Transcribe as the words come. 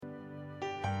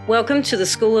Welcome to the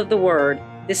School of the Word.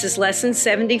 This is Lesson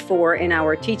 74 in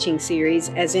our teaching series,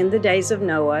 As in the Days of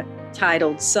Noah,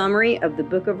 titled Summary of the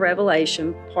Book of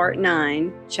Revelation, Part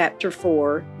 9, Chapter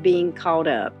 4, Being Caught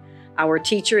Up. Our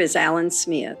teacher is Alan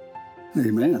Smith.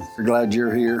 Amen. We're glad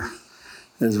you're here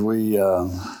as we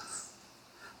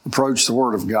approach the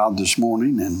Word of God this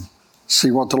morning and see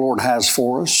what the Lord has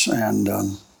for us. And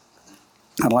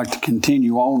I'd like to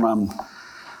continue on. I'm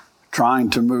trying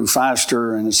to move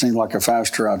faster, and it seems like the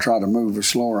faster I try to move, the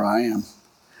slower I am.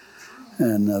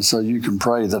 And so you can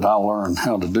pray that I'll learn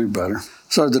how to do better.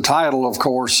 So the title, of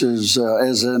course, is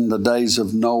As in the Days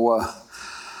of Noah,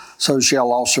 so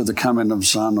shall also the coming of the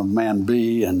Son of Man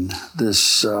be. And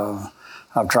this,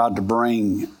 I've tried to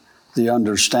bring the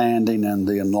understanding and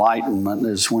the enlightenment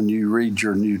is when you read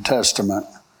your New Testament,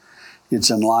 it's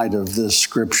in light of this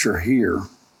scripture here,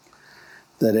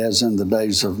 that as in the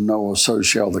days of Noah, so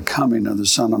shall the coming of the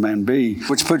Son of Man be,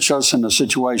 which puts us in a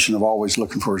situation of always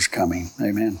looking for His coming.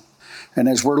 Amen. And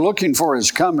as we're looking for His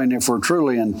coming, if we're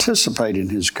truly anticipating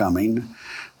His coming,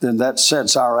 then that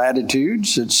sets our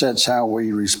attitudes, it sets how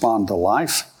we respond to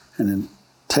life, and it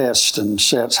tests and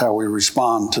sets how we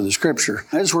respond to the Scripture.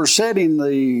 As we're setting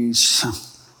the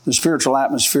spiritual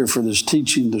atmosphere for this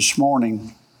teaching this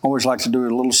morning, I always like to do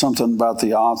a little something about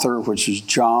the author, which is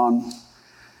John.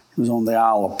 He was on the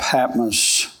Isle of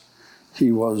Patmos. He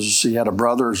had a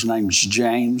brother, his name's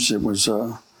James. It was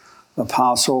an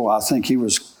apostle. I think he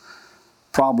was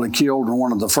probably killed in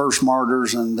one of the first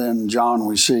martyrs, and then John,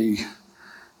 we see,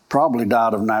 probably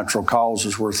died of natural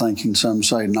causes. We're thinking, some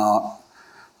say not.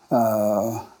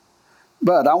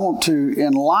 But I want to,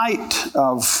 in light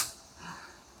of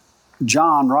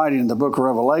John writing the book of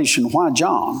Revelation, why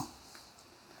John?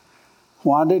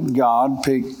 Why did God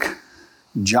pick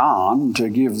John to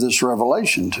give this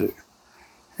revelation to?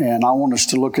 And I want us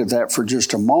to look at that for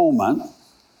just a moment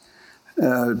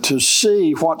to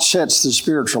see what sets the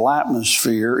spiritual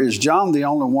atmosphere. Is John the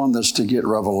only one that's to get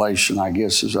revelation, I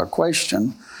guess, is a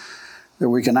question that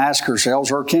we can ask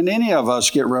ourselves, or can any of us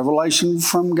get revelation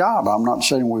from God? I'm not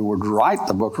saying we would write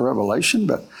the book of Revelation,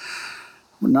 but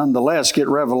nonetheless get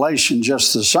revelation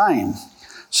just the same.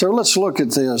 So let's look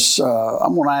at this.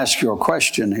 I'm going to ask you a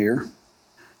question here.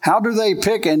 How do they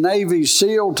pick a Navy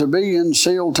SEAL to be in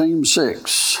SEAL Team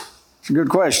 6? It's a good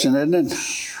question, isn't it?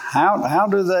 How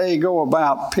do they go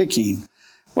about picking?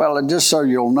 Well, just so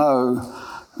you'll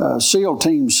know, SEAL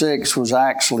Team 6 was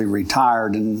actually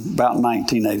retired in about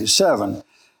 1987.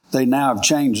 They now have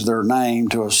changed their name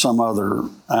to some other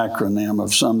acronym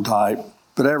of some type,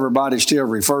 but everybody still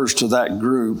refers to that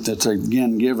group that they've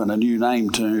again given a new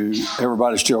name to.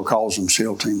 Everybody still calls them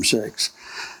SEAL Team 6.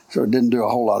 So it didn't do a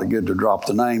whole lot of good to drop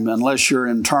the name unless you're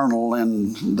internal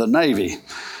in the Navy.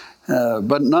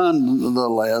 But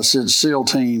nonetheless, it's SEAL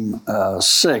Team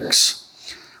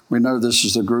 6. We know this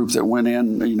is the group that went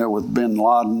in, with bin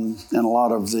Laden and a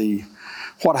lot of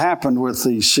what happened with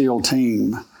the SEAL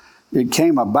team. It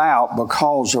came about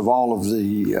because of all of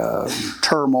the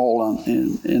turmoil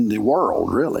in the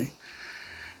world, really.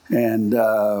 And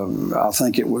I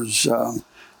think it was...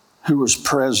 who was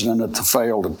president at the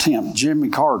failed attempt. Jimmy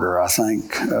Carter, I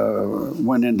think,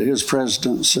 went into his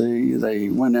presidency. They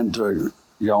went into,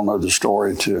 y'all know the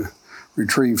story, to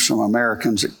retrieve some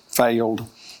Americans that failed.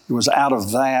 It was out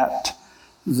of that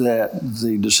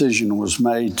the decision was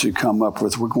made to come up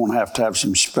with, we're going to have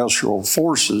some special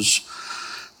forces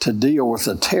to deal with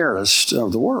the terrorists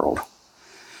of the world.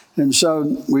 And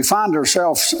so we find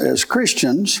ourselves as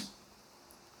Christians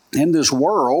in this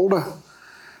world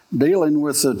dealing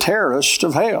with the terrorists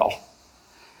of hell.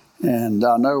 And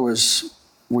I know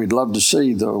we'd love to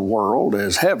see the world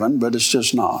as heaven, but it's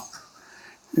just not.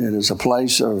 It is a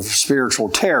place of spiritual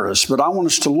terrorists. But I want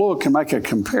us to look and make a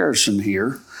comparison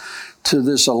here to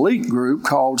this elite group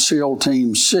called SEAL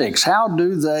Team 6. How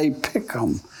do they pick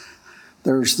them?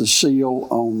 There's the SEAL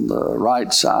on the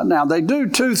right side. Now, they do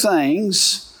two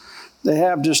things. They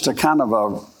have just a kind of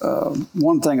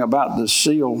one thing about the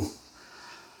SEAL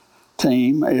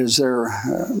team is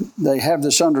they have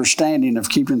this understanding of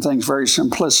keeping things very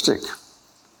simplistic,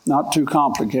 not too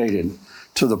complicated,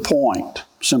 to the point,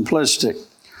 simplistic.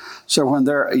 So when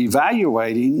they're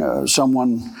evaluating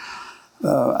someone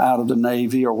out of the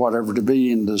Navy or whatever to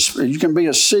be in this, you can be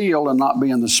a SEAL and not be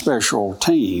in the special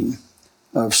team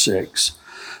of 6.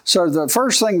 So the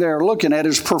first thing they're looking at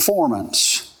is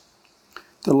performance.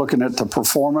 They're looking at the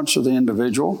performance of the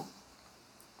individual.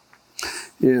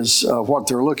 Is what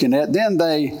they're looking at. Then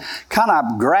they kind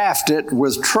of graft it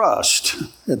with trust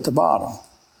at the bottom.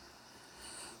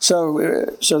 So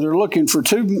they're looking for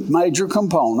two major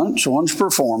components. One's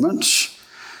performance,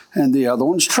 and the other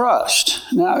one's trust.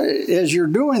 Now, as you're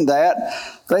doing that,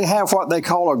 they have what they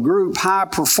call a group high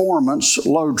performance,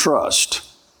 low trust.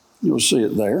 You'll see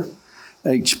it there.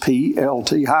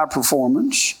 HPLT, high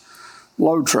performance,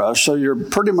 low trust. So you're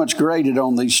pretty much graded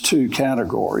on these two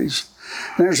categories.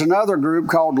 There's another group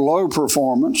called low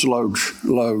performance,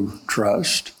 low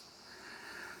trust.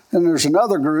 And there's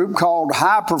another group called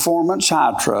high performance,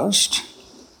 high trust.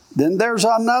 Then there's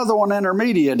another one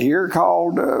intermediate here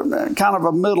called kind of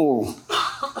a middle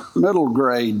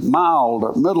grade,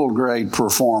 mild middle grade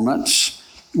performance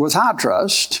with high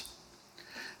trust.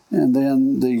 And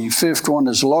then the fifth one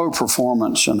is low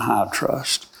performance and high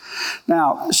trust.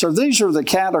 Now, so these are the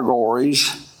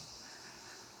categories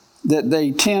that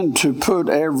they tend to put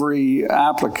every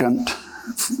applicant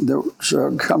that's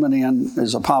coming in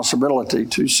as a possibility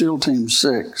to SEAL Team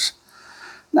 6.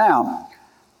 Now,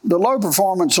 the low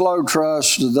performance, low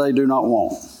trust, they do not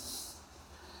want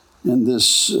in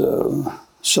this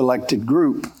selected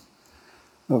group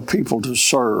of people to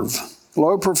serve.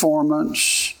 Low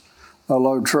performance, a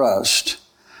low trust.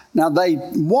 Now, they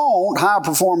want high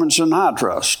performance and high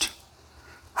trust,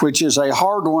 which is a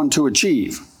hard one to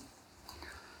achieve.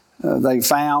 They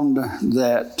found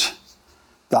that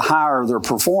the higher their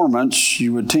performance,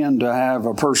 you would tend to have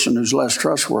a person who's less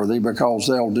trustworthy because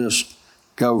they'll just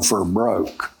go for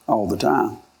broke all the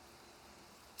time.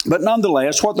 But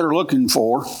nonetheless, what they're looking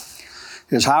for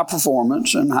is high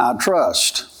performance and high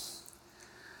trust.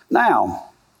 Now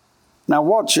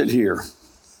watch it here.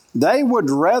 They would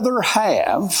rather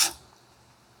have,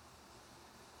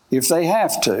 if they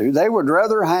have to, they would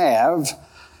rather have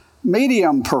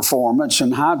medium performance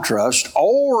and high trust,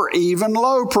 or even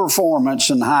low performance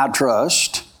and high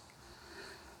trust,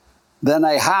 than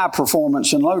a high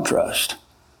performance and low trust.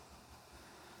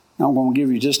 Now, I'm going to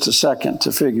give you just a second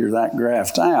to figure that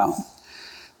graph out.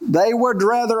 They would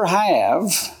rather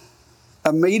have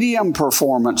a medium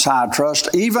performance high trust,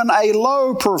 even a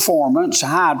low performance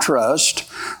high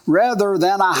trust, rather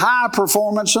than a high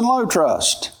performance and low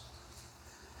trust.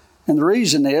 And the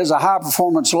reason is a high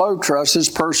performance low trust, this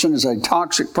person is a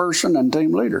toxic person and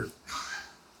team leader.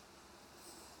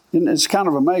 And it's kind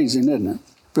of amazing, isn't it?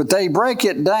 But they break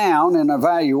it down in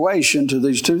evaluation to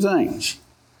these two things: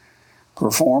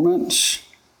 performance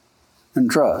and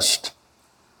trust.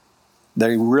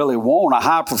 They really want a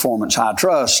high performance, high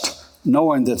trust,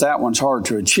 knowing that that one's hard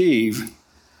to achieve.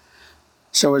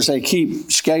 So as they keep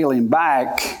scaling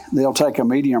back, they'll take a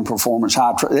medium performance,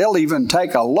 high trust. They'll even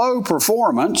take a low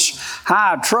performance,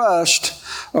 high trust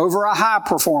over a high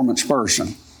performance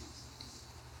person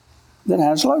that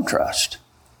has low trust.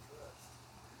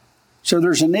 So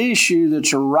there's an issue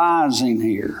that's arising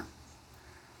here.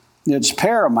 It's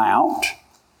paramount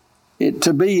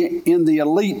to be in the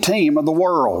elite team of the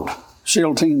world.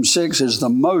 SEAL Team 6 is the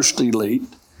most elite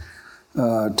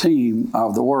team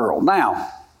of the world. Now,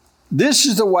 this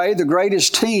is the way the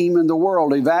greatest team in the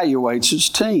world evaluates its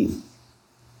team.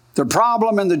 The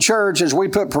problem in the church is we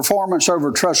put performance over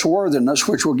trustworthiness,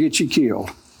 which will get you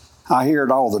killed. I hear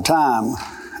it all the time.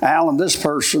 Alan, this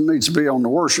person needs to be on the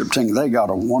worship team. They got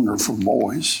a wonderful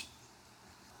voice.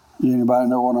 Anybody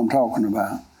know what I'm talking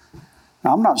about?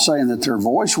 Now, I'm not saying that their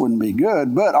voice wouldn't be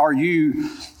good, but are you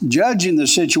judging the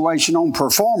situation on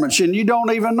performance and you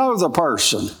don't even know the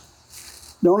person?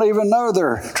 Don't even know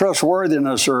their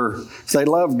trustworthiness or if they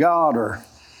love God or...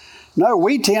 No,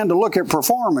 we tend to look at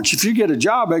performance. If you get a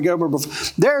job, they go,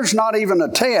 there's not even a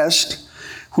test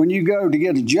when you go to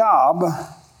get a job.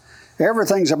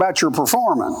 Everything's about your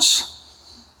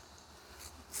performance.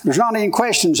 There's not any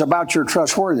questions about your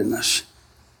trustworthiness.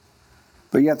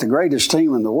 But yet the greatest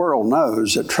team in the world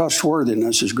knows that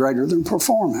trustworthiness is greater than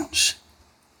performance.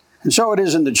 And so it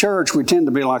is in the church. We tend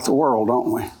to be like the world,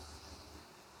 don't we?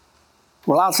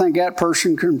 Well, I think that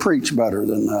person can preach better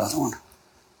than the other one.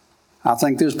 I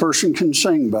think this person can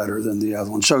sing better than the other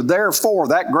one. So therefore,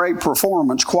 that great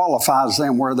performance qualifies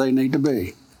them where they need to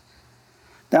be.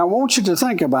 Now, I want you to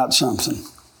think about something.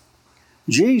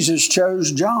 Jesus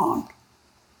chose John.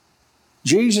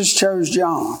 Jesus chose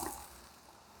John.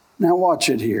 Now watch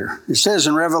it here. It says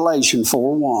in Revelation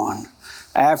 4:1,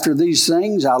 after these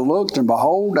things I looked, and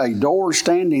behold, a door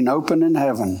standing open in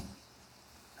heaven.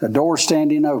 A door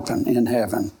standing open in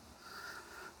heaven.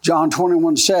 John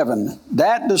 21:7,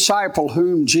 that disciple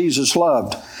whom Jesus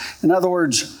loved. In other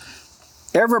words,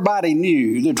 everybody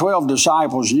knew, the 12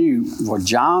 disciples knew, well,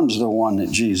 John's the one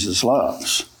that Jesus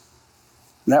loves.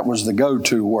 That was the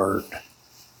go-to word.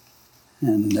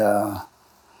 And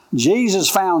Jesus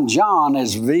found John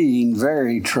as being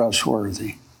very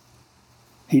trustworthy.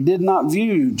 He did not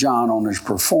view John on his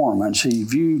performance. He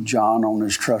viewed John on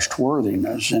his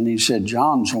trustworthiness. And he said,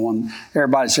 John's the one.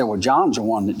 Everybody said, well, John's the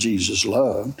one that Jesus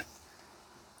loved.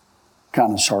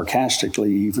 Kind of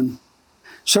sarcastically even.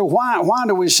 So why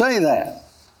do we say that?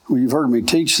 Well, you've heard me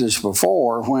teach this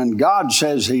before. When God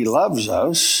says he loves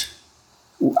us,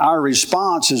 our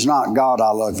response is not, God,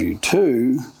 I love you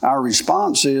too. Our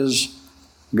response is,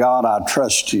 God, I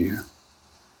trust you.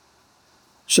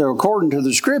 So according to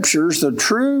the Scriptures, the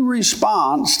true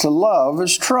response to love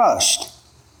is trust.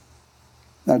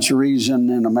 That's the reason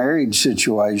in a marriage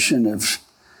situation, if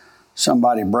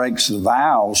somebody breaks the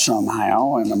vows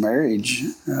somehow in a marriage,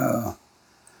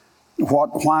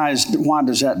 why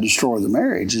does that destroy the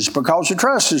marriage? It's because the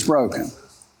trust is broken.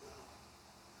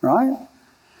 Right?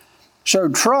 So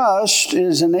trust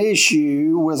is an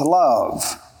issue with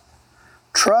love.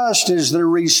 Trust is the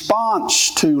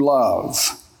response to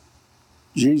love.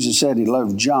 Jesus said he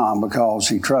loved John because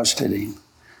he trusted him.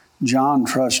 John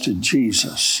trusted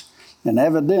Jesus. And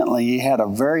evidently he had a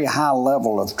very high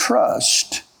level of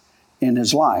trust in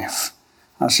his life.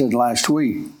 I said last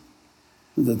week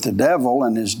that the devil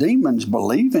and his demons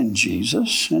believe in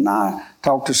Jesus. And I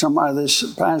talked to somebody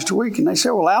this past week and they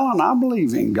said, well, Alan, I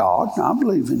believe in God. I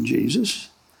believe in Jesus.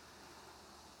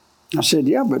 I said,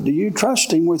 yeah, but do you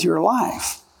trust him with your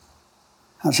life?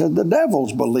 I said, the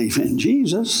devils believe in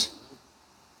Jesus.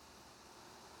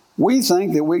 We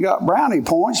think that we got brownie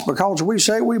points because we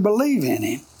say we believe in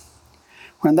him.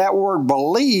 When that word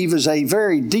believe is a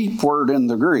very deep word in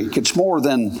the Greek. It's more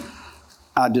than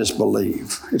I just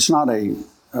believe. It's not a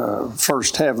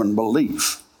first heaven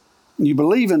belief. You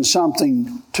believe in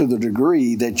something to the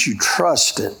degree that you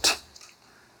trust it.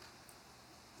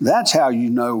 That's how you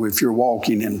know if you're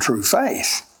walking in true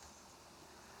faith.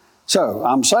 So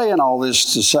I'm saying all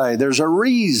this to say there's a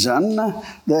reason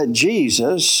that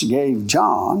Jesus gave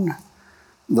John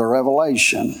the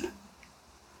revelation.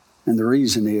 And the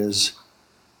reason is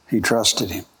he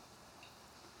trusted him.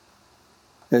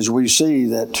 As we see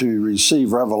that to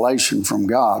receive revelation from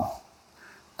God,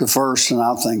 the first and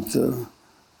I think the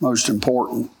most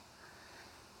important,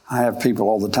 I have people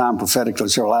all the time prophetically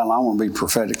say, well, Alan, I want to be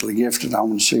prophetically gifted. I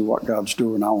want to see what God's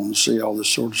doing. I want to see all this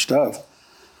sort of stuff.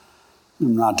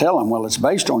 And I tell them, well, it's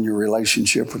based on your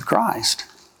relationship with Christ.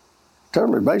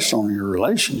 Totally based on your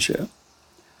relationship.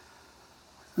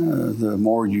 The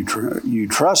more you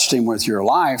trust him with your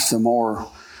life, the more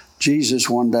Jesus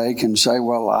one day can say,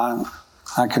 well,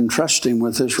 I can trust him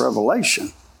with this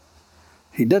revelation.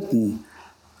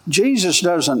 Jesus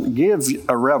doesn't give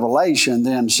a revelation,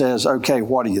 then says, okay,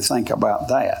 what do you think about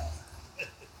that?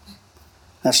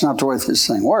 That's not the way this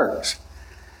thing works.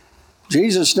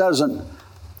 Jesus doesn't,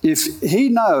 if he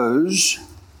knows,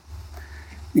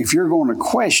 if you're going to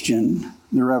question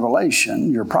the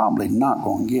revelation, you're probably not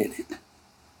going to get it.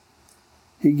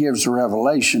 He gives the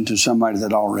revelation to somebody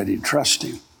that already trusts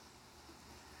him.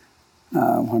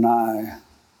 When I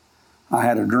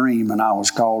had a dream and I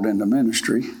was called into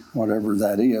ministry, whatever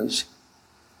that is.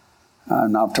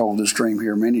 And I've told this dream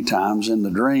here many times. In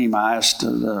the dream, I asked,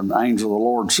 the angel of the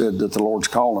Lord said that the Lord's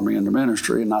calling me into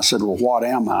ministry. And I said, well, what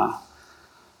am I?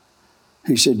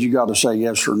 He said, you got to say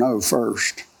yes or no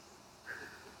first.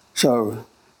 So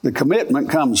the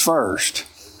commitment comes first,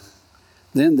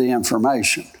 then the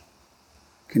information.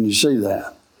 Can you see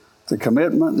that? The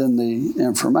commitment, then the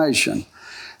information.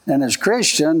 And as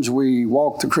Christians, we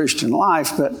walk the Christian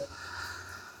life, but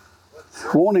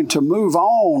wanting to move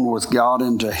on with God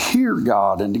and to hear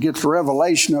God and to get the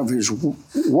revelation of his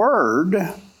word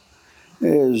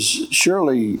is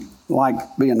surely like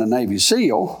being a Navy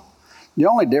SEAL. The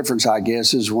only difference, I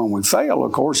guess, is when we fail,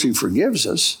 of course, he forgives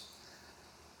us.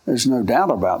 There's no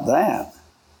doubt about that.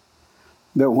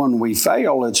 But when we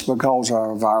fail, it's because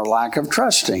of our lack of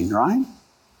trusting, right?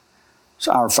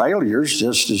 So our failures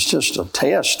is just a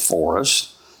test for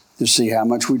us to see how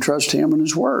much we trust him and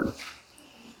his word.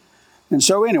 And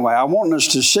so anyway, I want us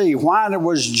to see why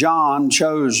was John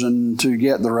chosen to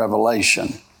get the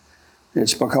revelation.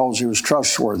 It's because he was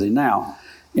trustworthy. Now,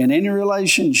 in any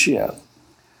relationship,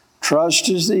 trust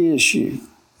is the issue.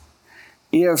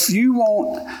 If you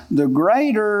want the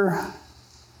greater,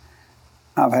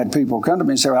 I've had people come to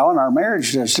me and say, well, Alan, our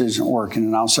marriage just isn't working.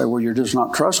 And I'll say, well, you're just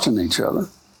not trusting each other.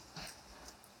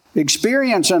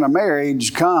 Experience in a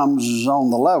marriage comes on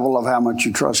the level of how much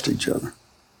you trust each other.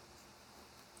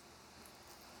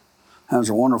 That's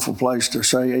a wonderful place to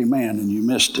say amen, and you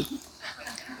missed it.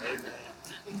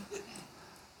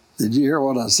 Did you hear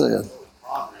what I said?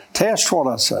 Test what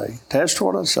I say. Test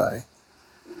what I say.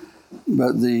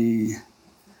 But the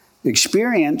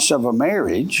experience of a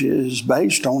marriage is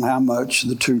based on how much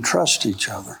the two trust each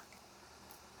other.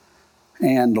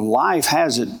 And life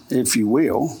has it, if you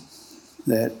will,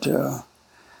 that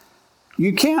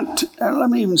you can't, let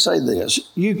me even say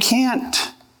this, you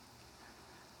can't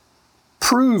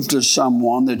prove to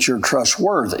someone that you're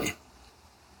trustworthy.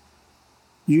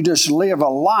 You just live a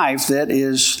life that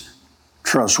is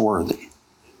trustworthy.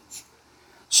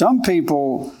 Some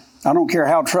people, I don't care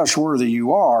how trustworthy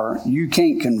you are, you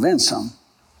can't convince them.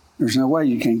 There's no way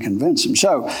you can convince them.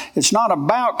 So it's not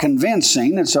about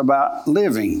convincing, it's about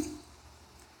living.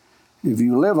 If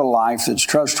you live a life that's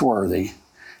trustworthy,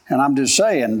 and I'm just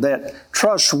saying that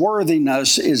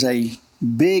trustworthiness is a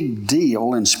big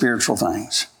deal in spiritual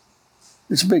things.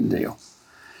 It's a big deal.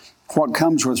 What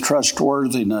comes with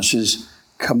trustworthiness is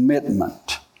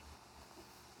commitment.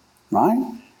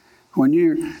 Right?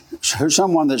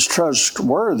 Someone that's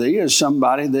trustworthy is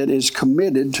somebody that is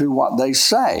committed to what they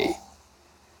say.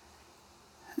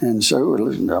 And so,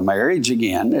 a marriage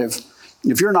again,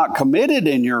 if you're not committed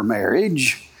in your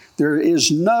marriage, there is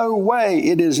no way,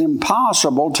 it is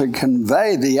impossible to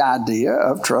convey the idea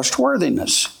of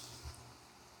trustworthiness.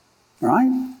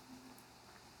 Right?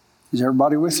 Is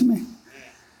everybody with me?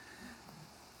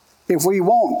 If we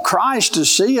want Christ to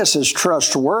see us as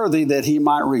trustworthy, that He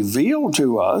might reveal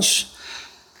to us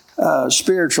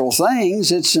spiritual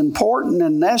things, it's important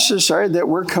and necessary that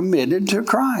we're committed to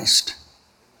Christ.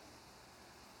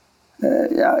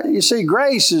 You see,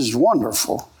 grace is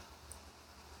wonderful.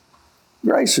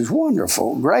 Grace is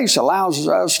wonderful. Grace allows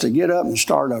us to get up and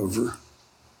start over.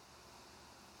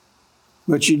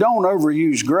 But you don't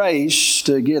overuse grace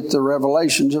to get the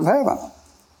revelations of heaven.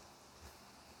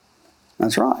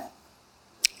 That's right.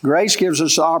 Grace gives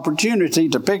us the opportunity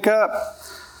to pick up,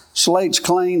 slate's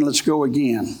clean, let's go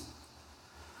again.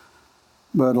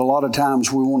 But a lot of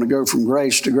times we want to go from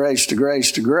grace to grace to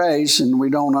grace to grace, and we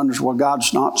don't understand, well,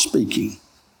 God's not speaking.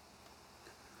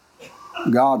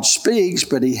 God speaks,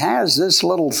 but He has this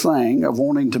little thing of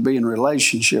wanting to be in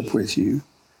relationship with you.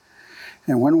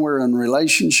 And when we're in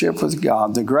relationship with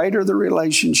God, the greater the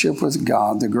relationship with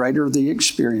God, the greater the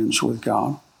experience with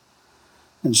God.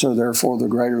 And so therefore, the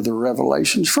greater the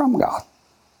revelations from God.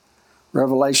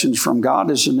 Revelations from God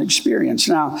is an experience.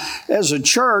 Now, as a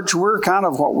church, we're kind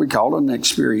of what we call an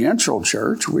experiential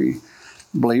church. We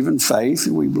believe in faith,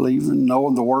 and we believe in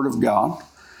knowing the Word of God.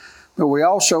 But we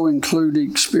also include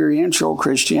experiential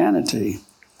Christianity.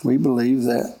 We believe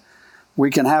that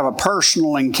we can have a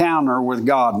personal encounter with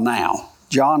God now.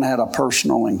 John had a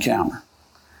personal encounter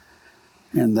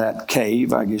in that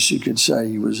cave, I guess you could say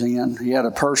he was in. He had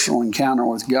a personal encounter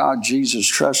with God. Jesus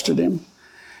trusted him.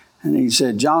 And he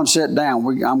said, John, sit down.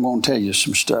 I'm going to tell you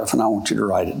some stuff, and I want you to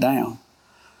write it down.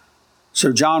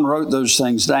 So John wrote those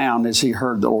things down as he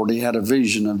heard the Lord. He had a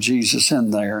vision of Jesus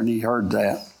in there, and he heard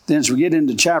that. Then as we get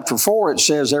into chapter 4, it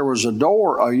says there was a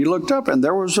door. You looked up, and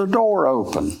there was a door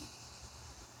open.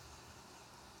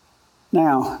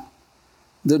 Now,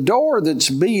 the door that's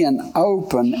being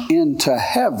opened into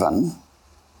heaven,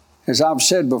 as I've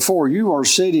said before, you are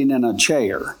sitting in a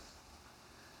chair.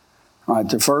 Right,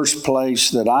 the first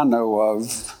place that I know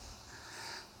of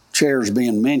chairs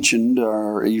being mentioned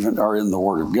are in the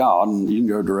Word of God. And you can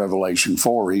go to Revelation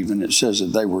 4 even. It says that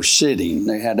they were sitting.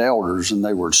 They had elders and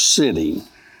they were sitting.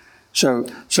 So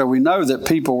we know that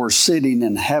people were sitting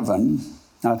in heaven.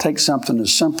 Now take something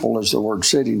as simple as the word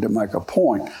sitting to make a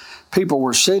point. People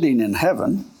were sitting in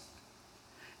heaven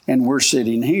and we're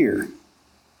sitting here.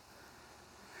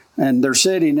 And they're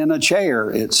sitting in a chair,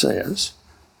 it says.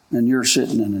 And you're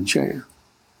sitting in a chair.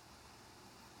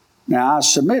 Now, I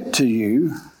submit to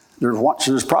you,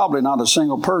 there's probably not a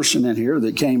single person in here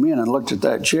that came in and looked at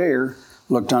that chair,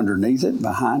 looked underneath it,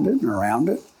 behind it, and around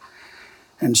it,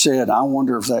 and said, I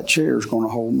wonder if that chair is going to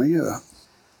hold me up.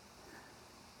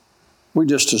 We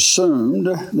just assumed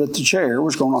that the chair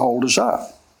was going to hold us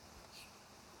up.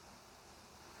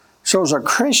 So as a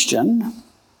Christian,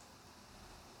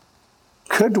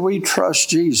 could we trust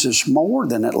Jesus more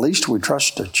than at least we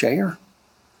trust a chair?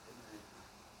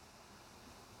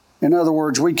 In other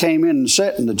words, we came in and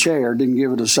sat in the chair, didn't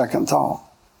give it a second thought.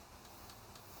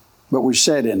 But we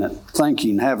sat in it,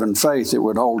 thinking, having faith it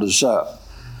would hold us up.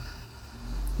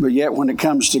 But yet when it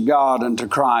comes to God and to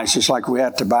Christ, it's like we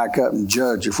have to back up and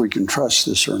judge if we can trust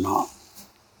this or not.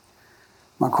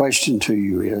 My question to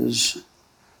you is,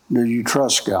 do you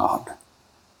trust God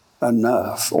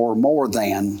enough or more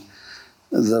than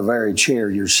the very chair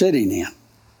you're sitting in?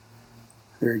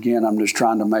 There again, I'm just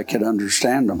trying to make it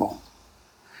understandable.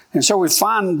 And so we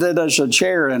find that there's a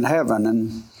chair in heaven,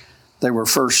 and they were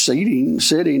first sitting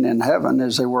in heaven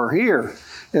as they were here,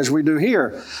 as we do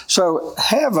here. So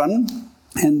heaven,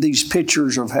 and these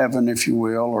pictures of heaven, if you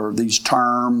will, or these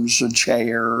terms, a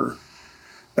chair,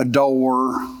 a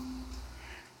door,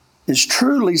 is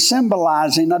truly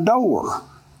symbolizing a door.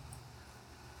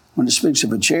 When it speaks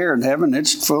of a chair in heaven,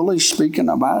 it's fully speaking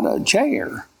about a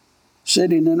chair,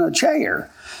 sitting in a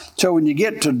chair. So when you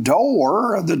get to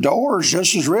door, the door is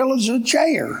just as real as a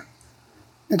chair.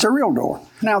 It's a real door.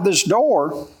 Now, this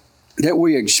door that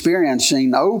we're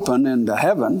experiencing open into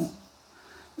heaven,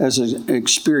 as an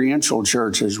experiential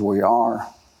church as we are,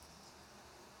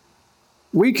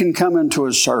 we can come into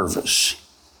a service.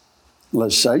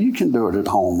 Let's say you can do it at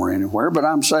home or anywhere, but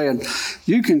I'm saying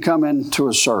you can come into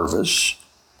a service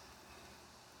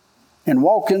and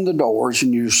walk in the doors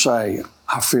and you say,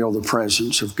 I feel the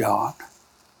presence of God.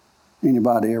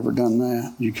 Anybody ever done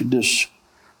that? You could just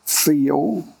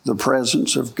feel the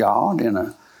presence of God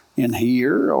in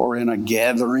here or in a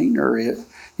gathering or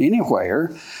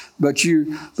anywhere, but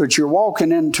you're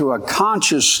walking into a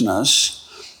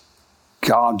consciousness.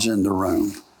 God's in the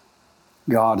room.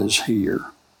 God is here.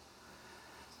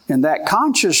 And that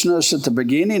consciousness at the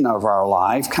beginning of our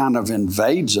life kind of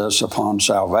invades us upon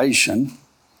salvation.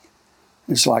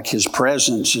 It's like His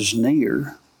presence is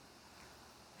near.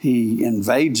 He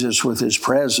invades us with His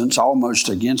presence almost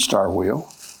against our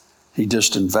will. He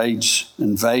just invades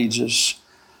us.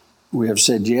 We have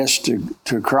said yes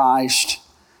to Christ.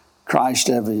 Christ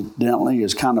evidently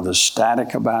is kind of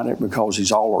ecstatic about it because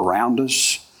He's all around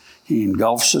us. He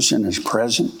engulfs us in His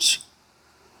presence.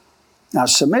 I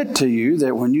submit to you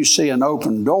that when you see an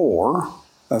open door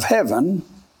of heaven,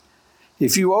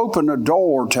 if you open a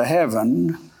door to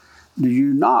heaven, do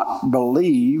you not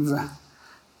believe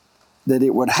that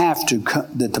it would have to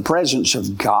that the presence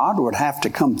of God would have to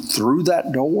come through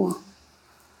that door?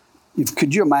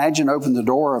 Could you imagine opening the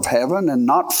door of heaven and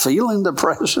not feeling the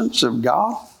presence of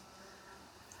God?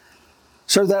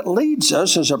 So that leads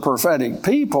us as a prophetic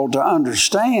people to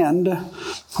understand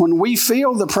when we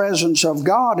feel the presence of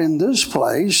God in this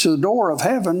place, the door of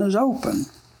heaven is open.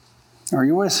 Are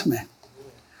you with me?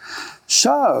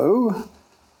 So,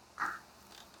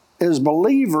 as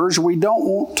believers, we don't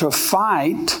want to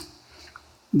fight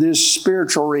this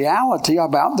spiritual reality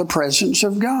about the presence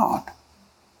of God.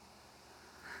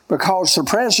 Because the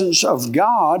presence of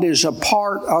God is a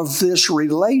part of this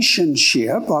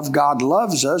relationship of God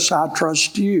loves us, I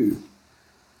trust you.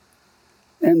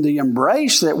 And the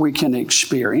embrace that we can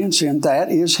experience in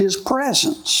that is His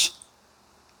presence.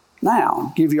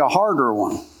 Now, give you a harder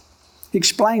one.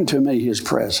 Explain to me His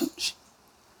presence.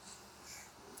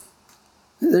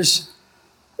 There's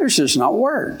just not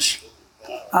words.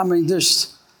 I mean,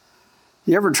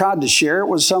 you ever tried to share it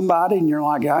with somebody and you're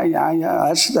like,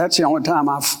 that's the only time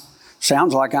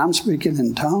sounds like I'm speaking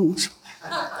in tongues.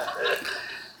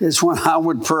 It's when I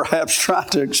would perhaps try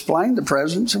to explain the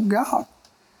presence of God.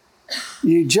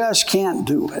 You just can't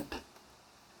do it.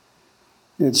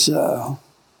 It's, you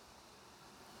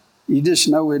just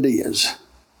know it is.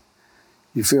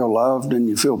 You feel loved and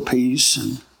you feel peace.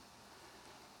 And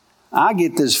I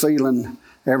get this feeling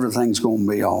everything's going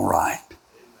to be all right.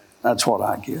 That's what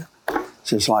I get. It's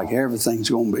just like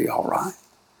everything's going to be all right.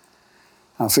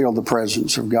 I feel the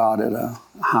presence of God at a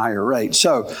higher rate.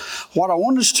 So what I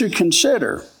want us to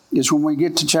consider is when we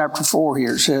get to chapter 4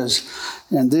 here, it says,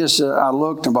 and this I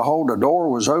looked, and behold, a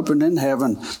door was opened in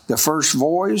heaven. The first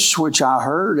voice which I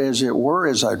heard, as it were,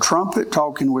 as a trumpet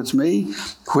talking with me,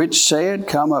 which said,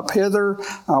 Come up hither,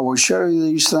 I will show you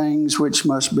these things which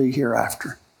must be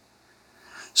hereafter.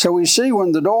 So we see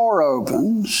when the door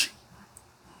opens,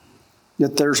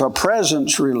 that there's a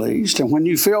presence released. And when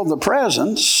you feel the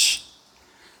presence,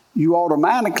 you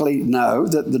automatically know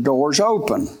that the door's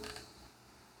open.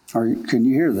 Can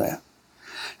you hear that?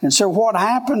 And so what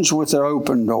happens with the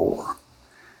open door?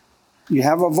 You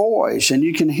have a voice and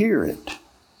you can hear it.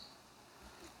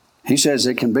 He says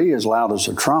it can be as loud as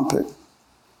a trumpet.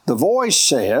 The voice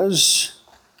says,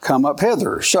 Come up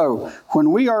hither. So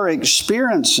when we are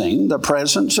experiencing the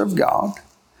presence of God,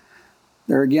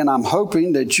 there again, I'm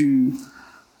hoping that you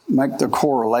make the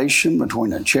correlation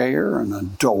between a chair and a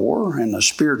door and a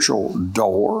spiritual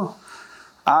door.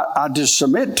 I just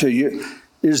submit to you,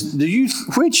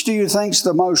 which do you think is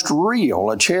the most real,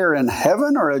 a chair in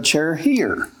heaven or a chair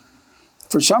here?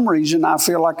 For some reason, I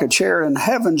feel like a chair in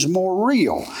heaven's more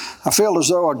real. I feel as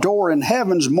though a door in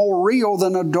heaven's more real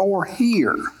than a door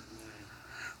here.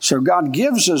 So God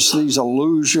gives us these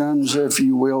illusions, if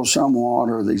you will, somewhat,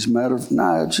 or these metaphors.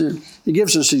 No, He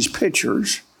gives us these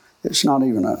pictures. It's not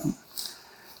even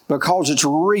because it's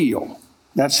real.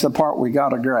 That's the part we got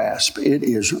to grasp. It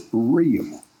is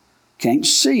real. Can't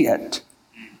see it.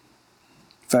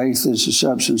 Faith is the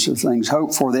substance of things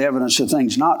hoped for, the evidence of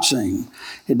things not seen.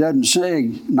 It doesn't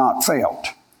say not felt.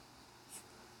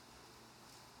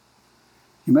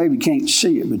 You maybe can't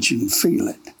see it, but you can feel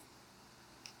it.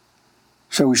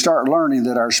 So we start learning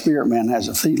that our spirit man has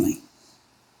a feeling.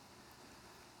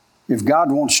 If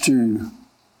God wants to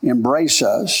embrace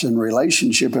us in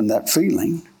relationship in that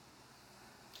feeling,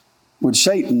 would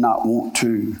Satan not want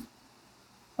to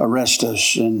arrest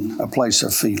us in a place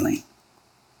of feeling?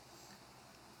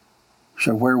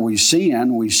 So where we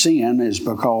sin is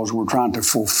because we're trying to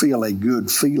fulfill a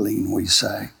good feeling, we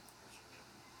say.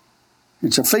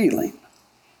 It's a feeling.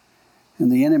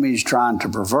 And the enemy is trying to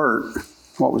pervert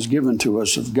what was given to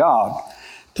us of God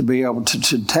to be able to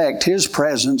detect His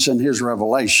presence and His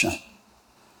revelation.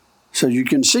 So you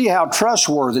can see how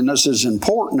trustworthiness is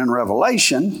important in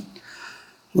revelation.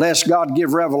 Lest God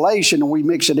give revelation and we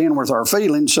mix it in with our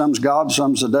feelings, some's God,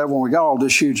 some's the devil, and we got all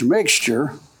this huge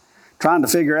mixture trying to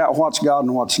figure out what's God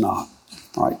and what's not.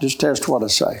 All right, just test what I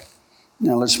say.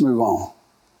 Now let's move on.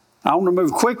 I want to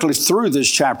move quickly through this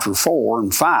chapter 4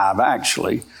 and 5,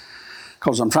 actually,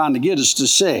 because I'm trying to get us to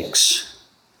 6.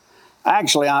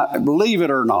 Actually, I believe it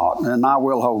or not, and I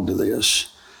will hold to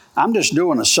this, I'm just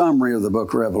doing a summary of the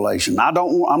book of Revelation.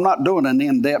 I'm not doing an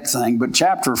in-depth thing, but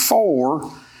chapter 4, a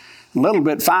little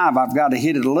bit 5, I've got to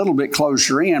hit it a little bit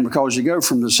closer in because you go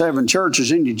from the 7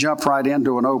 churches and you jump right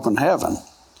into an open heaven.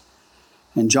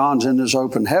 And John's in this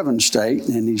open heaven state,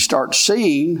 and he starts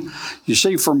seeing, you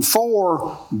see, from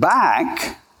 4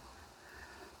 back,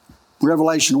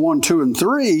 Revelation 1, 2, and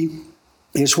 3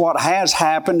 is what has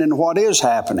happened and what is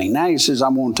happening. Now he says,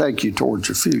 I'm going to take you towards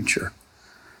your future,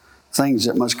 things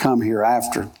that must come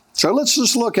hereafter. So let's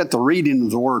just look at the reading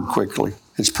of the word quickly.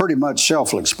 It's pretty much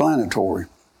self-explanatory.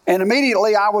 And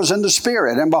immediately I was in the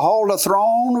Spirit, and behold, a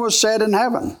throne was set in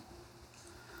heaven.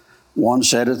 One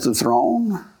sat at the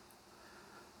throne,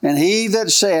 and he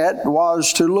that sat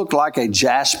was to look like a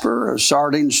jasper, a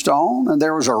sardine stone, and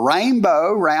there was a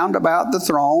rainbow round about the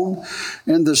throne,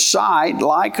 in the sight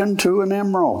like unto an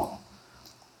emerald.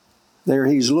 There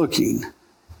he's looking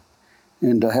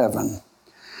into heaven.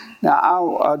 Now,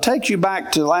 I'll take you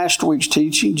back to last week's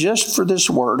teaching just for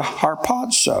this word,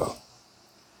 harpazo.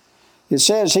 It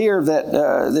says here that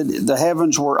the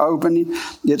heavens were opening.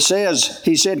 It says,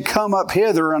 he said, come up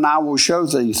hither and I will show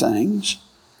thee things.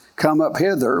 Come up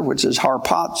hither, which is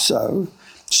harpazo,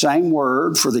 same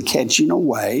word for the catching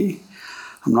away.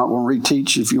 I'm not going to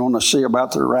reteach. If you want to see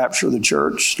about the rapture of the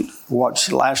church,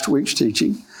 watch last week's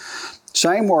teaching.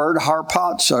 Same word,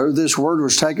 harpazo. This word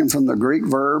was taken from the Greek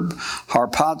verb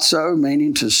harpazo,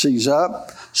 meaning to seize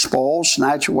up, spoil,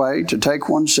 snatch away, to take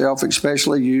oneself,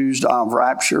 especially used of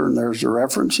rapture, and there's the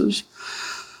references.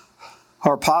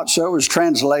 Harpazo is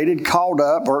translated called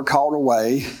up or called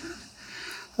away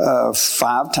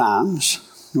 5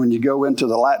 times. When you go into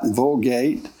the Latin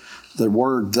Vulgate, the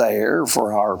word there for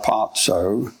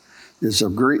harpazo is a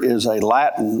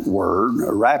Latin word,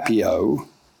 rapio.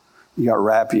 You got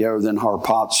rapio, then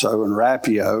harpazo, and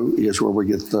rapio is where we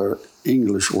get the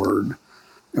English word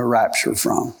rapture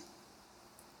from.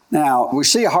 Now, we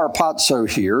see harpazo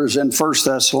here is in 1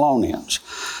 Thessalonians.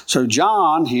 So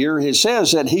John here, it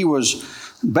says that he was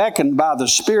beckoned by the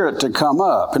Spirit to come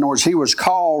up. In other words, he was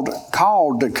called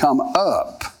to come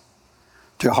up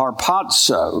to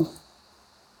harpazo.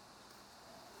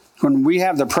 When we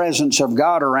have the presence of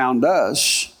God around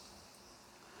us,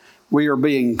 we are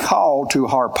being called to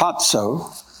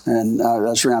harpazo. And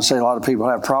that's why I say a lot of people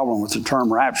have a problem with the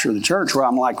term rapture of the church. Where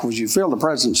I'm like, well, you feel the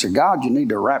presence of God, you need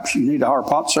to rapture, you need to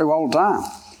harpazo all the time.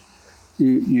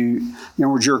 In other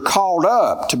words, you're called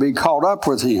up to be called up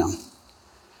with Him.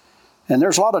 And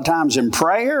there's a lot of times in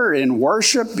prayer, in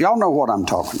worship, y'all know what I'm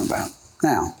talking about.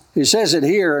 Now, he says it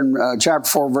here in chapter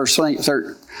 4, verse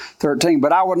 13,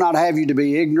 but I would not have you to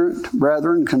be ignorant,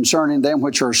 brethren, concerning them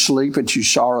which are asleep, that you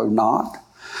sorrow not.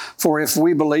 For if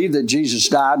we believe that Jesus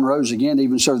died and rose again,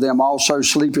 even so them also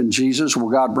sleep in Jesus will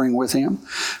God bring with Him.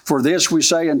 For this we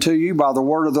say unto you by the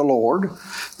word of the Lord,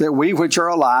 that we which are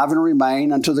alive and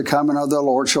remain unto the coming of the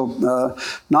Lord shall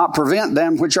not prevent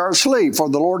them which are asleep. For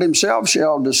the Lord Himself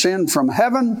shall descend from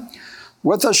heaven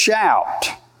with a shout.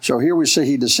 So here we see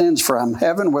He descends from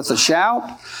heaven with a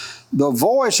shout, the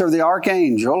voice of the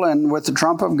archangel, and with the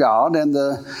trump of God, and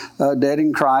the dead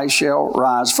in Christ shall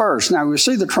rise first. Now we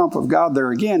see the trump of God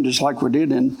there again, just like we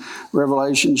did in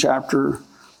Revelation chapter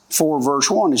 4, verse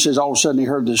 1. He says all of a sudden he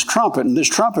heard this trumpet, and this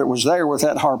trumpet was there with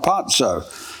that harpazo,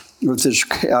 with this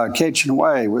catching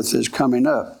away, with this coming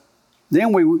up.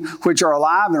 Then we which are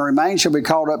alive and remain shall be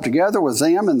caught up together with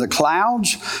them in the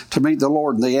clouds to meet the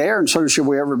Lord in the air, and so shall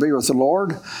we ever be with the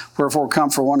Lord. Wherefore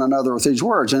comfort one another with these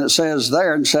words. And it says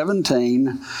there in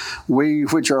 17, we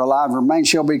which are alive and remain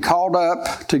shall be caught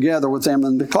up together with them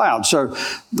in the clouds. So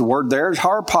the word there is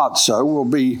harpazo, will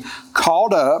be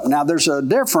caught up. Now there's a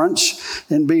difference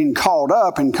in being caught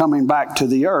up and coming back to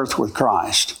the earth with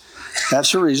Christ.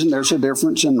 That's the reason there's a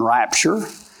difference in rapture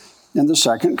and the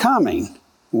second coming.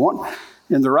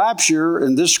 In the rapture,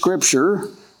 in this scripture,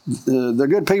 the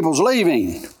good people's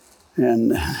leaving.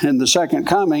 And in the second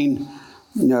coming,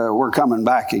 we're coming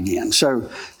back again. So,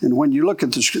 and when you look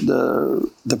at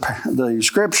the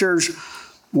scriptures,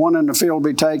 one in the field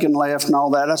be taken, left, and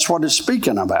all that, that's what it's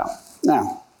speaking about.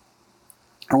 Now,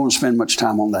 I won't spend much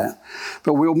time on that.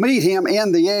 But we'll meet him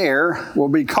in the air. We'll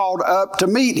be called up to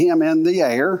meet him in the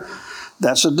air.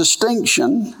 That's a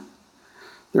distinction.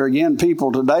 There again,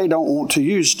 people today don't want to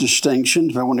use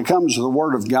distinctions, but when it comes to the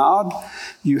Word of God,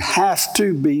 you have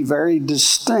to be very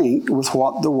distinct with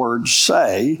what the words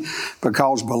say,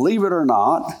 because believe it or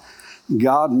not,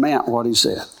 God meant what He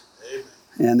said.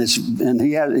 Amen. And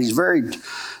He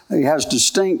has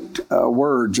distinct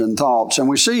words and thoughts. And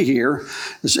we see here,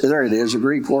 there it is, a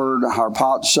Greek word,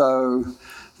 harpazo,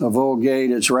 the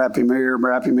Vulgate, it's rapimir.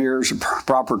 Rapimir is a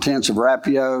proper tense of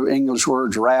rapio. English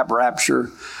words,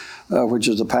 rapture, which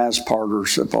is the past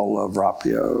participle of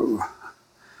rapio.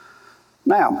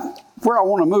 Now, where I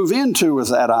want to move into with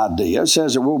that idea, it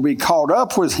says that we'll be caught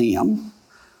up with him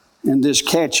in this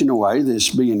catching away, this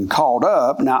being caught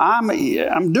up. Now,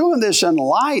 I'm doing this in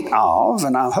light of,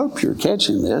 and I hope you're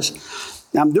catching this,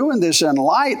 I'm doing this in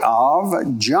light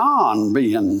of John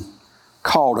being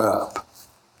caught up,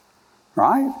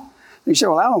 right? You say,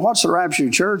 well, Alan, what's the rapture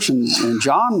church and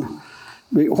John?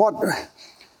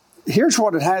 Here's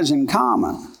what it has in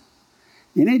common.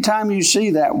 Anytime you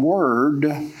see that word,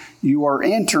 you are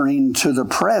entering to the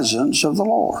presence of the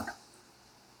Lord.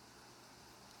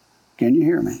 Can you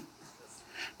hear me?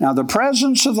 Now, the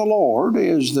presence of the Lord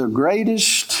is the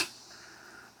greatest,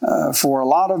 for a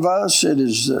lot of us, it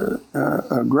is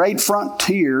a great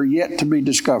frontier yet to be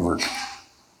discovered.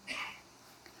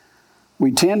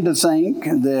 We tend to think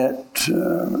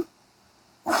that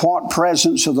what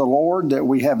presence of the Lord that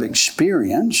we have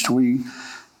experienced, we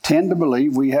tend to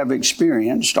believe we have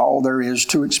experienced all there is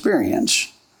to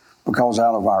experience, because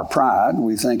out of our pride,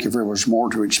 we think if there was more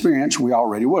to experience, we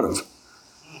already would have.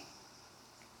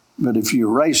 But if you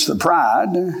erase the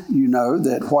pride, you know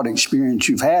that what experience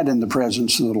you've had in the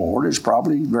presence of the Lord is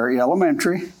probably very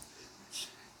elementary,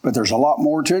 but there's a lot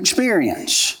more to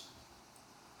experience.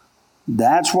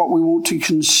 That's what we want to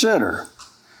consider.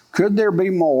 Could there be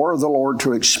more of the Lord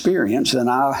to experience than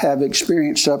I have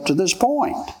experienced up to this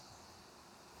point?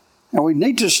 And we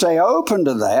need to stay open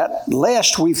to that,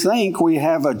 lest we think we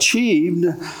have achieved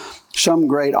some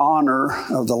great honor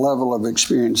of the level of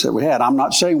experience that we had. I'm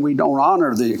not saying we don't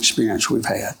honor the experience we've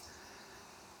had.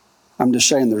 I'm just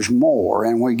saying there's more.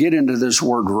 And when we get into this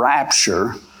word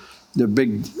rapture, the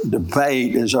big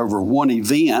debate is over one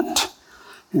event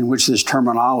in which this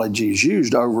terminology is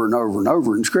used over and over and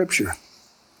over in Scripture.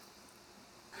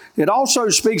 It also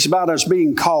speaks about us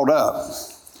being caught up.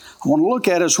 I want to look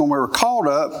at us when we were caught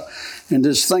up in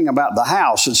this thing about the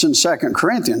house. It's in 2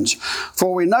 Corinthians.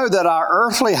 For we know that our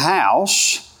earthly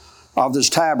house of this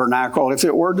tabernacle, if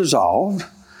it were dissolved,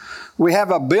 we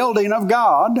have a building of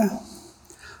God,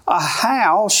 a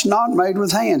house not made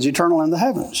with hands, eternal in the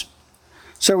heavens.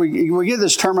 So we get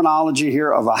this terminology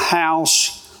here of a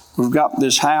house. We've got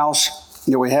this house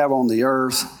that we have on the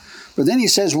earth. But then he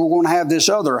says we're going to have this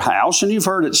other house, and you've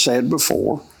heard it said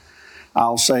before.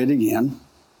 I'll say it again.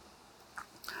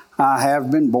 I have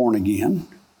been born again.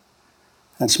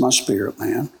 That's my spirit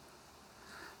man.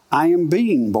 I am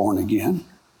being born again,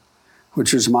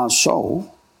 which is my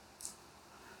soul.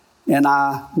 And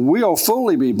I will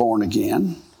fully be born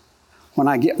again when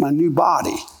I get my new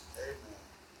body.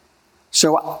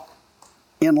 So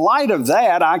in light of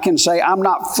that, I can say I'm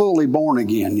not fully born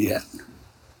again yet.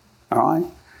 All right?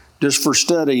 Just for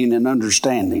studying and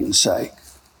understanding's sake.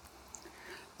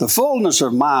 The fullness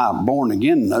of my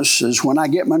born-againness is when I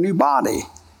get my new body.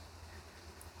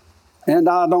 And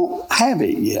I don't have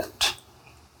it yet.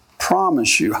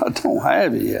 Promise you, I don't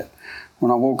have it yet.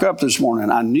 When I woke up this morning,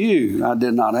 I knew I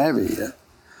did not have it yet.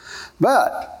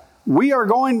 But we are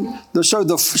going,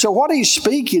 so what he's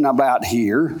speaking about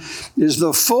here is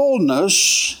the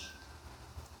fullness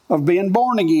of being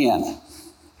born again.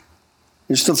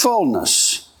 It's the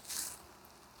fullness.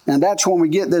 And that's when we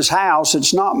get this house.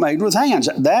 It's not made with hands.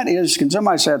 That is, can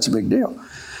somebody say that's a big deal?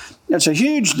 It's a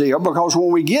huge deal because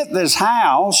when we get this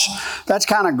house, that's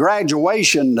kind of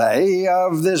graduation day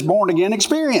of this born-again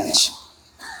experience.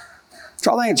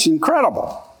 So I think it's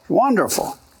incredible,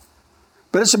 wonderful.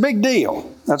 But it's a big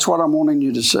deal. That's what I'm wanting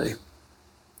you to see.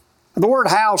 The word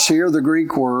house here, the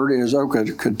Greek word, is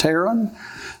okateron,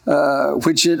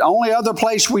 which is the only other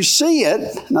place we see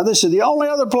it. Now, this is the only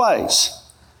other place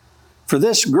for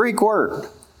this Greek word,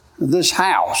 this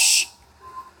house,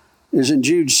 is in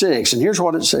Jude 6. And here's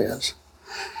what it says.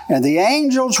 And the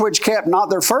angels which kept not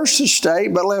their first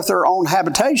estate, but left their own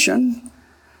habitation,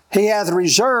 he hath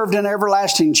reserved in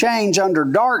everlasting change under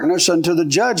darkness unto the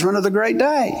judgment of the great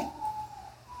day.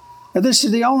 And this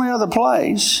is the only other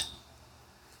place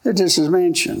that this is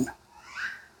mentioned.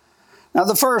 Now,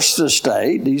 the first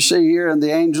estate, you see here, and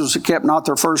the angels that kept not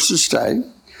their first estate.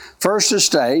 First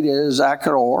estate is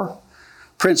Akor,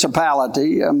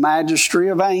 principality, a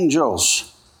magistry of angels.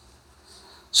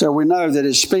 So we know that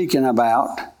it's speaking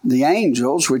about the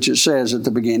angels, which it says at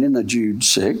the beginning of Jude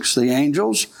 6, the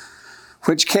angels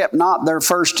which kept not their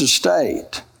first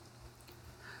estate.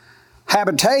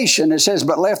 Habitation, it says,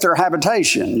 but left their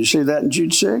habitation. You see that in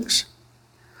Jude 6?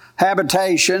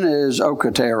 Habitation is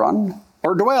okateron,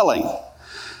 or dwelling.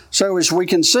 So as we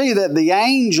can see that the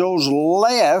angels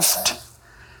left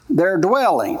their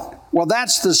dwelling. Well,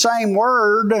 that's the same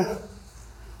word,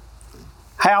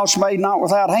 house made not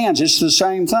without hands. It's the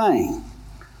same thing.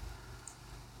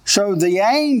 So the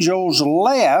angels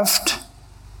left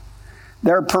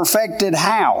their perfected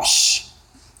house.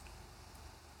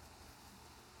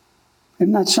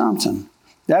 Isn't that something?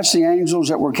 That's the angels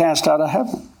that were cast out of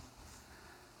heaven.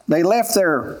 They left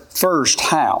their first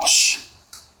house.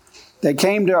 They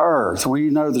came to earth. We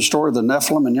know the story of the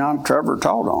Nephilim, and Jan Trevor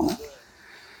taught on it.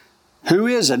 Who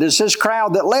is it? It's this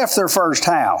crowd that left their first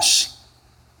house.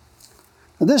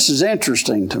 Now, this is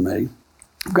interesting to me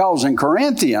because in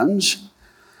Corinthians,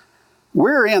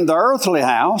 we're in the earthly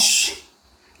house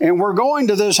and we're going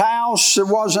to this house that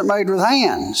wasn't made with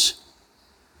hands.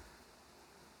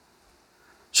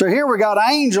 So here we got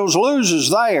angels loses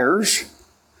theirs.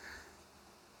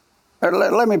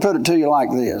 Let me put it to you like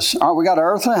this. All right, we got an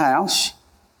earthly house,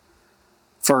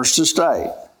 first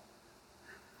estate,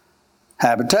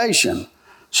 habitation.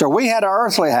 So we had an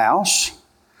earthly house.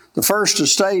 The first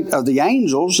estate of the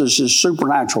angels is his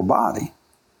supernatural body.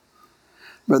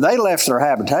 But they left their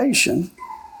habitation.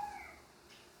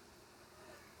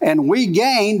 And we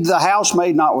gained the house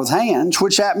made not with hands,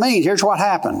 which that means, here's what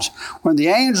happens. When the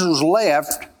angels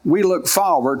left, we look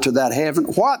forward to that heaven.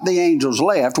 What the angels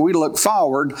left, we look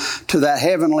forward to that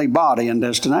heavenly body and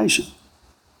destination.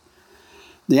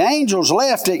 The angels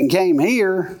left it and came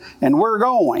here, and we're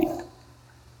going.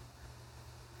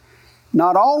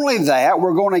 Not only that,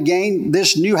 we're going to gain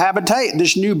this new habitat,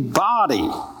 this new body.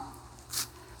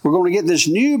 We're going to get this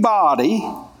new body,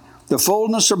 the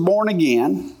fullness of born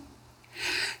again,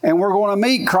 and we're going to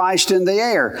meet Christ in the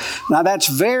air. Now that's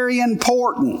very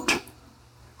important.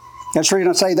 That's the reason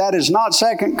I say that is not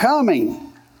second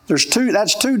coming. That's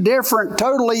two different,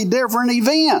 totally different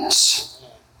events.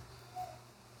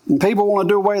 And people want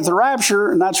to do away with the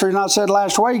rapture, and that's the reason I said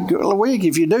last week,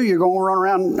 if you do, you're going to run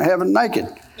around heaven naked.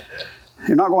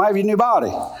 You're not going to have your new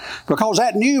body. Because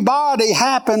that new body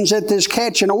happens at this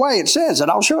catching away. It says it.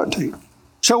 I'll show it to you.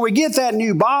 So we get that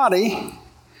new body,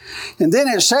 and then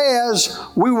it says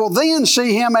we will then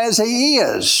see him as he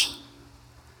is.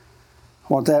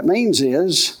 What that means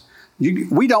is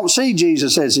we don't see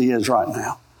Jesus as he is right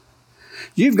now.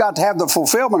 You've got to have the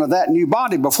fulfillment of that new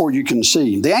body before you can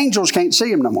see him. The angels can't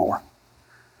see him no more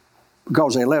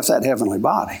because they left that heavenly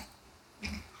body.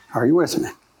 Are you with me?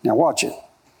 Now watch it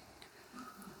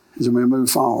as we move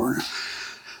forward.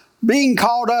 Being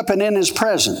caught up and in his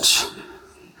presence.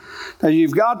 Now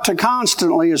you've got to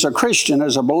constantly, as a Christian,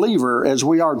 as a believer, as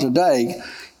we are today,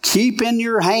 keep in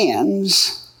your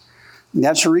hands. And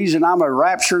that's the reason I'm a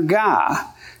rapture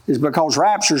guy, is because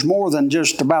rapture is more than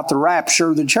just about the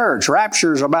rapture of the church.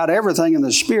 Rapture is about everything in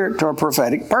the spirit to a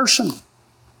prophetic person,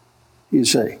 you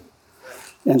see.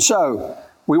 And so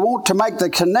we want to make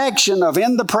the connection of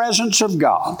in the presence of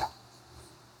God.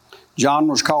 John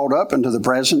was called up into the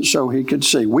presence so he could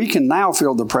see. We can now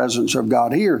feel the presence of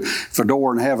God here. If a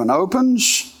door in heaven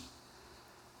opens,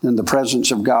 then the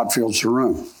presence of God fills the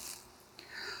room.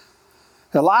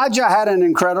 Elijah had an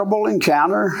incredible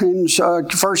encounter in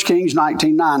 1 Kings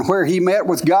 19:9, where he met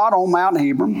with God on Mount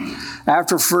Hebron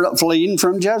after fleeing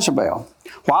from Jezebel.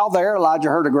 While there, Elijah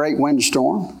heard a great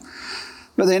windstorm,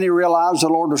 but then he realized the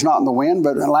Lord was not in the wind,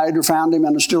 but Elijah found him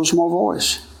in a still small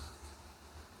voice.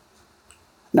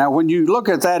 Now, when you look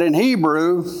at that in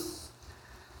Hebrew,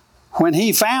 when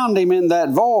he found him in that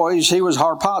voice, he was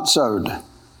harpazoed.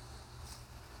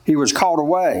 he was called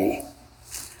away.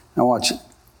 Now watch it.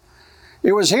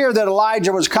 It was here that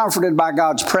Elijah was comforted by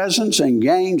God's presence and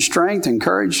gained strength and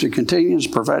courage to continue his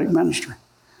prophetic ministry.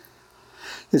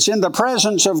 It's in the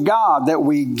presence of God that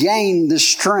we gain the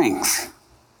strength.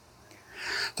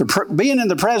 Being in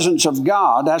the presence of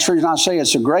God, that's the reason I say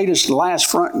it's the greatest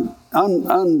last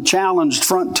unchallenged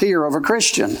frontier of a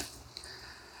Christian,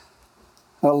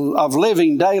 of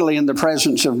living daily in the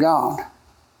presence of God.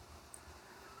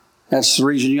 That's the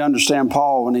reason you understand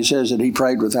Paul when he says that he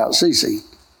prayed without ceasing.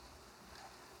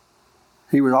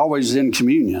 He was always in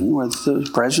communion with the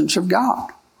presence of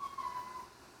God.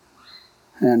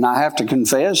 And I have to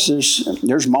confess,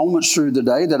 there's moments through the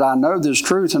day that I know this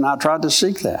truth and I try to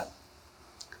seek that.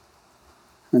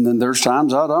 And then there's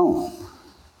times I don't.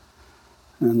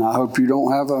 And I hope you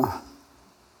don't have a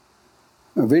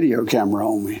video camera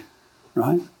on me,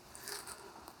 right?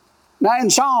 Now in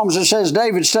Psalms it says,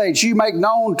 David states, you make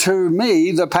known to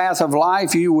me the path of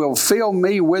life. You will fill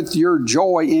me with your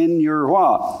joy in your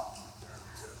what?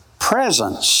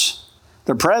 Presence.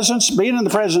 Being in the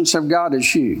presence of God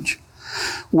is huge.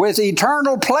 With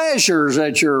eternal pleasures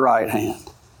at your right hand.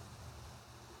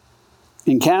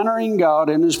 Encountering God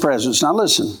in his presence. Now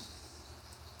listen.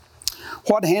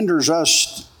 What hinders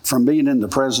us from being in the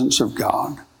presence of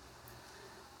God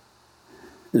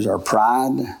is our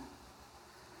pride.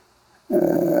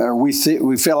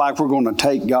 We feel like we're going to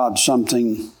take God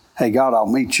something. Hey, God, I'll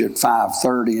meet you at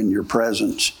 5:30 in your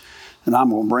presence, and I'm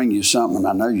going to bring you something, and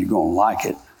I know you're going to like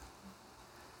it.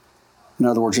 In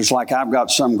other words, it's like I've got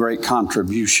some great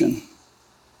contribution.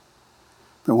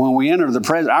 But when we enter the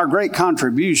presence, our great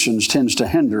contributions tends to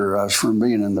hinder us from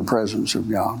being in the presence of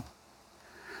God.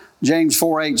 James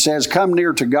 4:8 says, come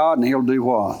near to God, and he'll do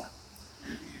what?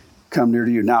 Come near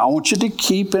to you. Now, I want you to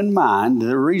keep in mind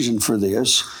the reason for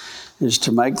this is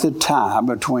to make the tie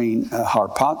between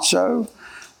harpazo,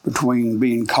 between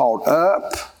being called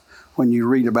up. When you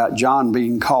read about John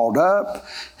being called up,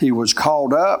 he was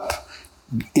called up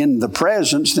in the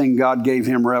presence, then God gave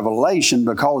him revelation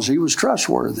because he was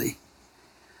trustworthy.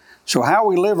 So how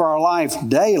we live our life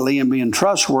daily and being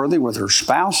trustworthy with our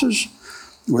spouses,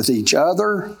 with each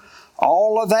other,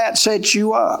 all of that sets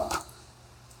you up.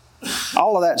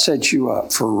 All of that sets you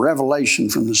up for revelation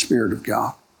from the Spirit of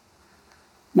God.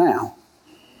 Now,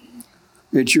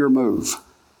 it's your move.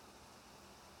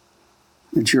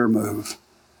 It's your move.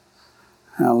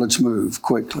 Now let's move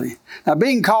quickly. Now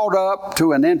being called up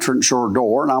to an entrance or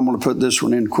door, and I'm going to put this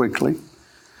one in quickly.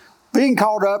 Being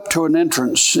called up to an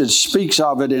entrance, it speaks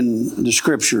of it in the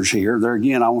scriptures here. There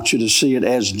again, I want you to see it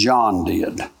as John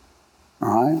did. All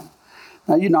right?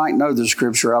 Now you might know the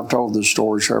scripture. I've told this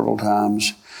story several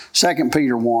times. 2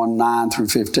 Peter 1, 9 through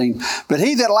 15. But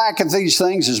he that lacketh these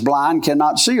things is blind,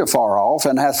 cannot see afar off,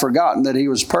 and hath forgotten that he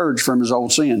was purged from his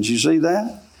old sins. You see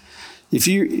that? If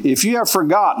you have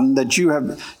forgotten that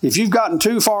if you've gotten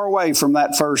too far away from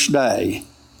that first day,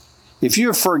 if you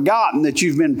have forgotten that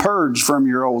you've been purged from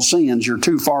your old sins, you're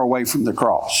too far away from the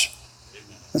cross.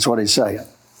 That's what he's saying.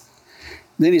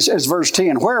 Then he says, verse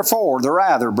 10, wherefore, the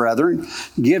rather, brethren,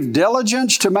 give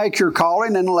diligence to make your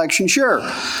calling and election sure.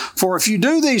 For if you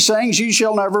do these things, ye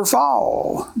shall never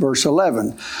fall. Verse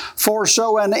 11, for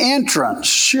so an entrance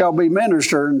shall be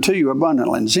ministered unto you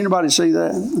abundantly. Does anybody see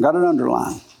that? I got it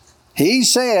underlined. He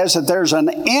says that there's an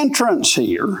entrance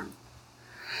here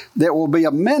that will be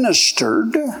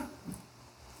administered,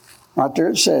 right there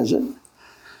it says it,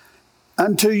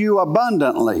 unto you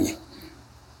abundantly.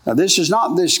 Now this is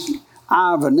not this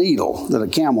eye of a needle that a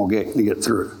camel can get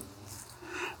through.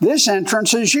 This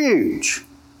entrance is huge.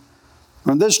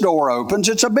 When this door opens,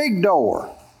 it's a big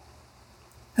door.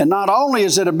 And not only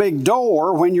is it a big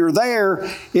door, when you're there,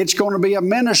 it's going to be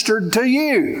administered to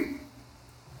you.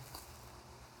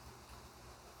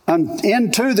 And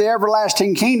into the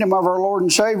everlasting kingdom of our Lord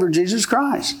and Savior, Jesus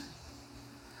Christ.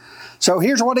 So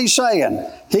here's what he's saying.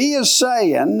 He is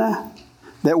saying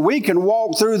that we can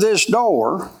walk through this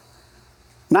door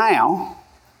now,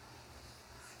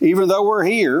 even though we're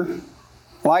here,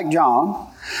 like John,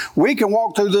 we can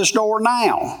walk through this door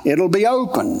now. It'll be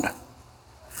opened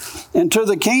into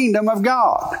the kingdom of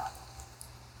God.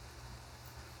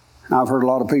 I've heard a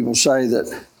lot of people say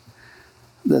that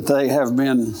they have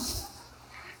been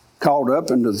called up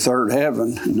into the third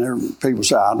heaven, and people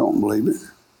say, I don't believe it.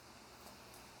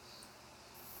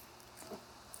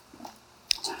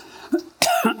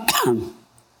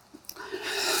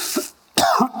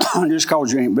 Just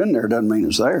because you ain't been there doesn't mean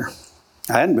it's there.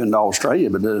 I hadn't been to Australia,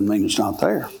 but it doesn't mean it's not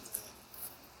there.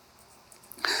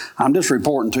 I'm just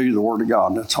reporting to you the Word of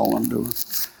God. That's all I'm doing.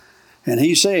 And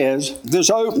he says,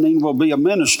 this opening will be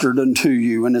administered unto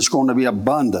you, and it's going to be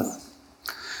abundant.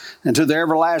 and to the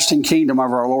everlasting kingdom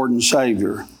of our Lord and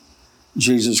Savior,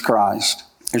 Jesus Christ.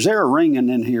 Is there a ringing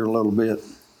in here a little bit,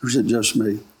 or is it just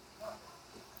me?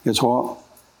 It's what?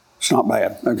 It's not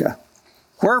bad. Okay.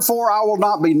 Wherefore I will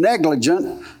not be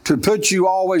negligent to put you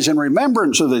always in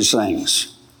remembrance of these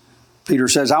things. Peter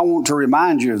says, I want to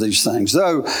remind you of these things,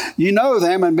 though you know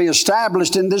them and be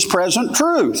established in this present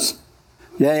truth.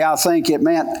 Yea, I think it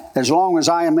meant as long as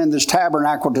I am in this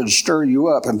tabernacle to stir you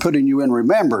up and putting you in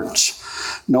remembrance,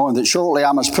 knowing that shortly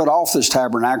I must put off this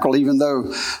tabernacle, even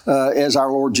though as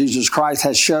our Lord Jesus Christ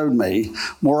has showed me.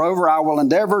 Moreover, I will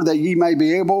endeavor that ye may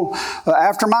be able,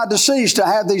 after my decease, to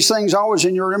have these things always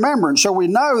in your remembrance. So we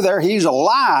know there he's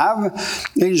alive.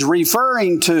 He's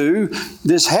referring to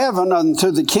this heaven unto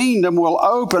the kingdom will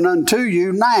open unto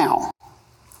you now.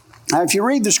 Now, if you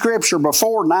read the scripture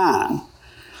before 9,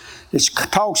 it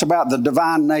talks about the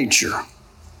divine nature.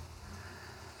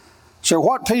 So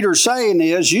what Peter's saying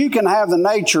is you can have the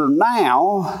nature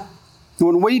now.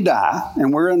 When we die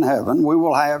and we're in heaven, we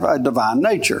will have a divine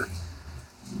nature.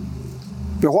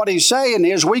 But what he's saying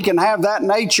is we can have that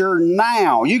nature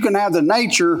now. You can have the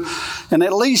nature and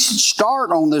at least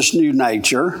start on this new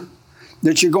nature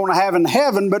that you're going to have in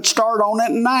heaven, but start on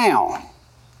it now.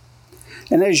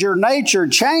 And as your nature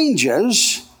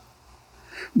changes,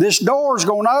 this door is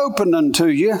going to open unto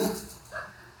you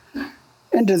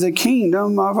into the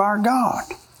kingdom of our God.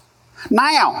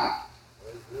 Now,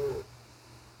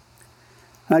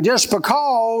 just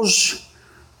because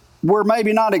we're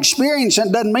maybe not experiencing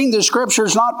it doesn't mean the scripture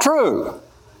is not true.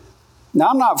 Now,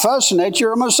 I'm not fussing at you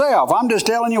or myself. I'm just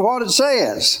telling you what it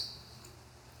says.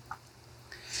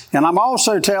 And I'm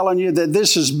also telling you that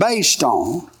this is based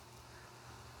on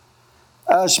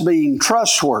us being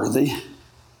trustworthy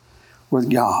with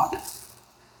God.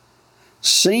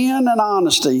 Sin and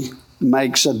honesty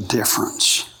makes a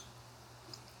difference.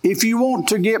 If you want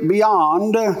to get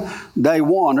beyond day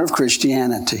one of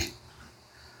Christianity,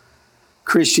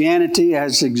 Christianity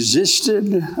has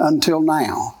existed until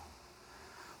now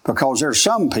because there are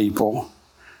some people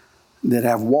that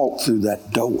have walked through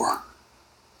that door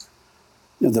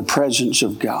of the presence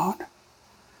of God.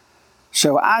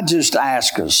 So I just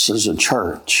ask us as a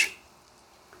church,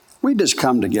 we just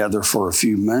come together for a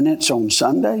few minutes on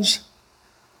Sundays.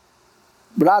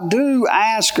 But I do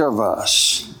ask of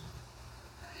us,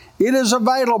 it is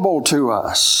available to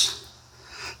us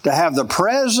to have the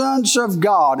presence of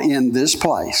God in this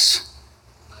place.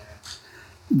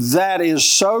 That is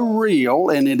so real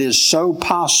and it is so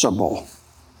possible.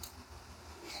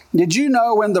 Did you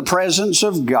know in the presence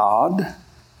of God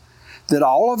that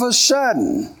all of a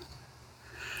sudden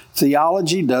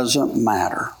theology doesn't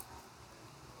matter?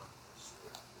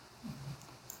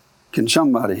 Can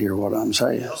somebody hear what I'm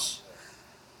saying?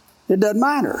 It doesn't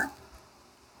matter.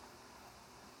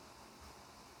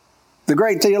 The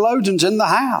great theologian's in the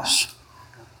house.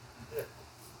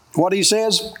 What he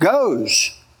says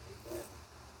goes.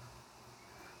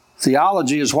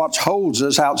 Theology is what holds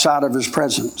us outside of his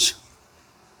presence.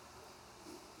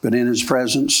 But in his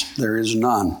presence, there is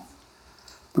none.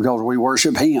 Because we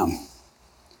worship him.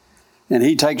 And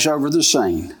he takes over the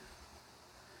scene.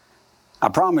 I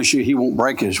promise you he won't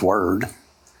break his word.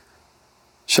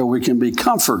 So we can be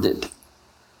comforted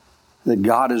that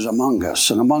God is among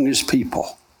us and among his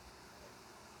people.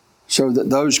 So that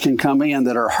those can come in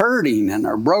that are hurting and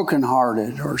are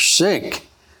brokenhearted or sick.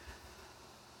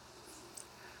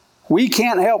 We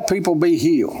can't help people be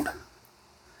healed.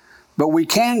 But we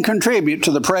can contribute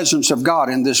to the presence of God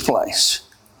in this place.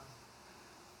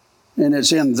 And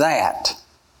it's in that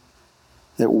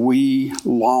we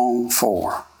long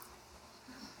for.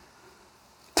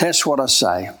 Test what I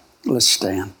say. Let's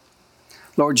stand.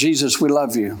 Lord Jesus, we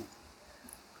love you.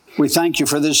 We thank you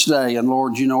for this day. And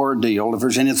Lord, you know our deal. If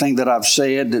there's anything that I've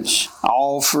said that's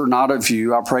all for not of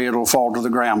you, I pray it'll fall to the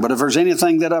ground. But if there's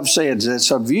anything that I've said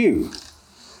that's of you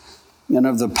and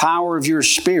of the power of your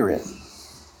Spirit,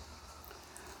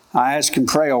 I ask and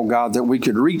pray, oh God, that we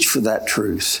could reach for that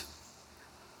truth.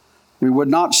 We would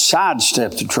not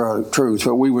sidestep the truth,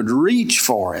 but we would reach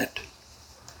for it.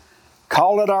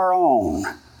 Call it our own.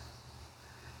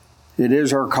 It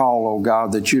is our call, oh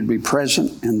God, that you'd be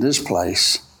present in this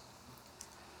place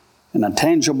in a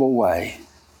tangible way.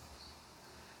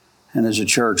 And as a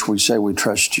church, we say we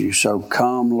trust you. So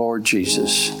come, Lord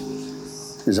Jesus,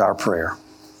 is our prayer.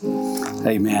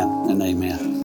 Amen and amen.